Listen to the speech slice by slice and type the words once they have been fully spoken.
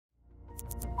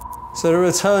So the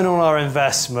return on our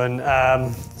investment,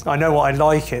 I know what I'd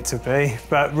like it to be,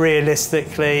 but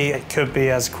realistically it could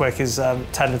be as quick as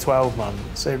 10 to 12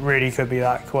 months. It really could be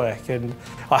that quick, and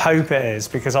I hope it is,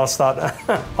 because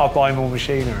I'll buy more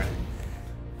machinery.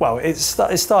 Well, it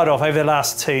started off over the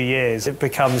last 2 years. It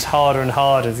becomes harder and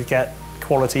harder to get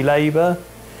quality labour.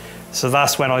 So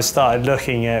that's when I started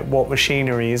looking at what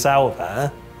machinery is out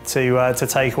there to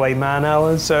take away man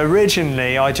hours. So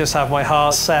originally I just had my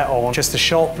heart set on just a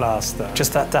shop blaster,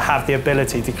 just to have the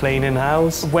ability to clean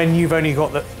in-house. When you've only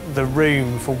got the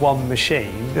room for one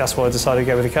machine, that's why I decided to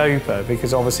go with a coper,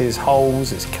 because obviously it's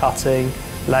holes, it's cutting,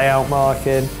 layout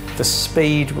marking, the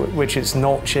speed which it's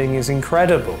notching is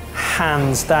incredible.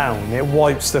 Hands down, it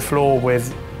wipes the floor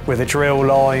with a drill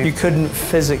line. You couldn't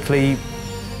physically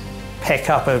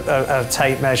pick up a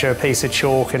tape measure, a piece of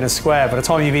chalk and a square. By the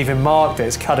time you've even marked it,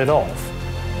 it's cut it off.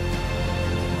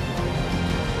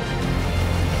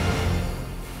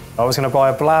 I was going to buy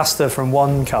a blaster from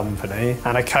one company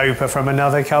and a coper from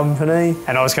another company,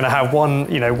 and I was going to have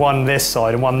one this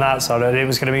side and one that side, and it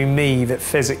was going to be me that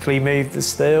physically moved the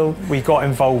steel. We got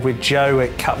involved with Joe at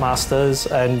Cutmasters,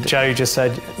 and Joe just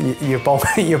said, you're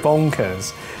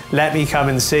bonkers. Let me come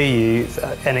and see you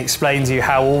and explain to you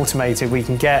how automated we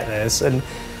can get this. And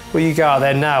well, you go out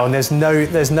there now and there's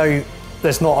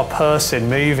not a person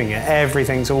moving it.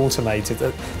 Everything's automated.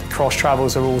 The cross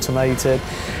travels are automated.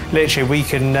 Literally, we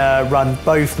can run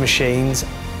both machines,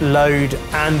 load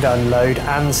and unload,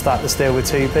 and stack the steel with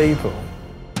 2 people.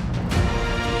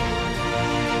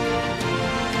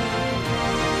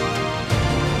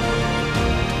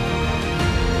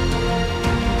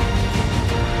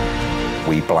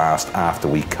 We blast after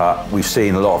we cut. We've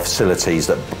seen a lot of facilities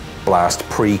that blast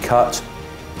pre-cut,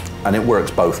 and it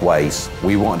works both ways.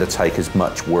 We wanted to take as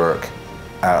much work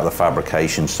out of the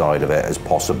fabrication side of it as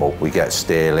possible. We get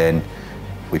steel in,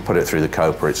 we put it through the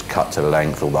coper, it's cut to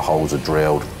length, all the holes are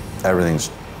drilled, everything's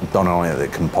done on it that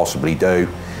it can possibly do.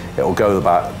 It'll go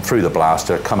through the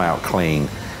blaster, come out clean.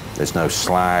 There's no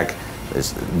slag,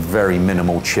 there's very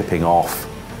minimal chipping off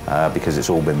because it's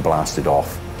all been blasted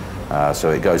off. So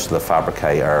it goes to the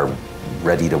fabricator,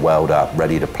 ready to weld up,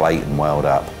 ready to plate and weld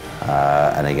up.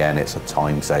 And again, it's a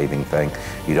time-saving thing.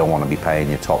 You don't want to be paying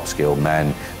your top-skilled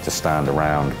men to stand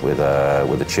around with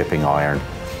a chipping iron,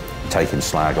 taking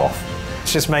slag off.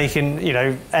 It's just making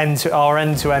our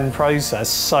end-to-end process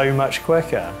so much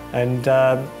quicker. And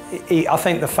I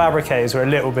think the fabricators were a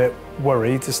little bit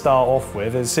worried to start off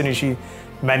with. As soon as you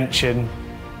mention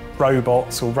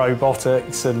robots or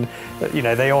robotics, and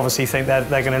they obviously think they're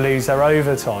going to lose their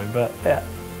overtime, but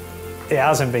it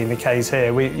hasn't been the case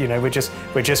here. We're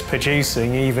just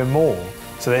producing even more.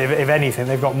 So if anything,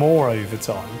 they've got more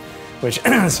overtime,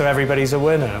 so everybody's a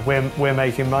winner. We're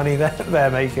making money, they're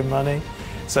making money.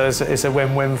 So it's a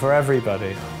win-win for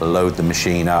everybody. Load the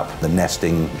machine up, the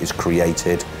nesting is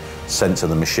created, sent to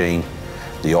the machine.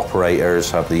 The operators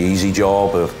have the easy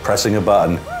job of pressing a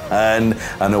button, and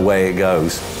away it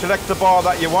goes. Select the bar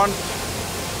that you want,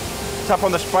 tap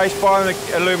on the space bar and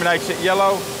it illuminates it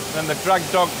yellow, then the drag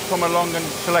dog come along and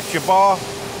select your bar,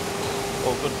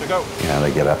 all good to go. Yeah,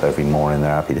 they get up every morning,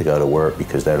 they're happy to go to work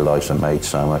because their lives are made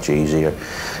so much easier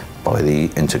by the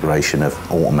integration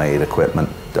of automated equipment.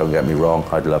 Don't get me wrong,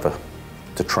 I'd love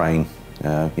to train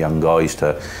young guys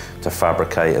to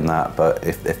fabricate and that, but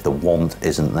if the want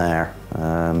isn't there,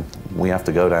 we have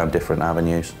to go down different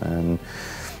avenues. And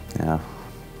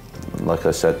like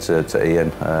I said to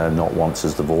Ian, not once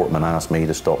has the Voortman asked me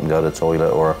to stop and go to the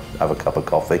toilet or have a cup of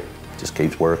coffee. Just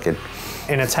keeps working.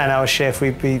 In a 10-hour shift,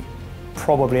 we'd be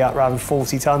probably at around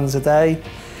 40 tonnes a day.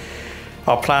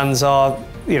 Our plans are,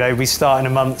 we start in a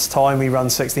month's time, we run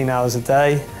 16 hours a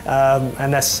day,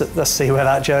 and let's see where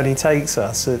that journey takes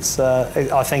us.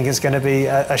 I think it's going to be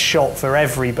a shock for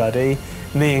everybody,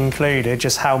 me included,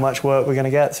 just how much work we're going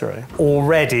to get through.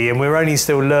 Already, and we're only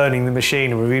still learning the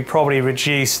machinery, we probably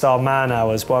reduced our man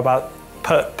hours by about,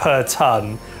 per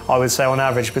tonne, I would say on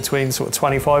average between sort of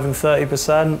 25 and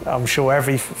 30%. I'm sure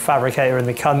every fabricator in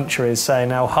the country is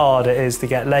saying how hard it is to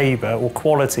get labour, or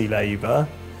quality labour.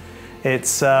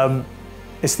 It's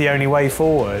the only way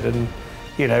forward. And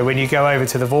when you go over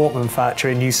to the Voortman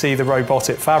factory and you see the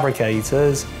robotic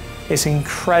fabricators, it's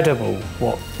incredible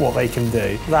what they can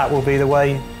do. That will be the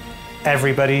way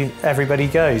everybody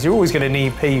goes. You're always going to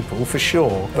need people, for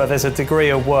sure, but there's a degree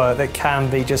of work that can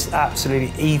be just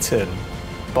absolutely eaten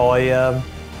by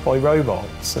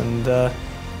robots, and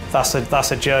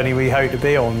that's a journey we hope to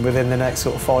be on within the next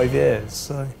sort of 5 years.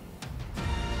 So.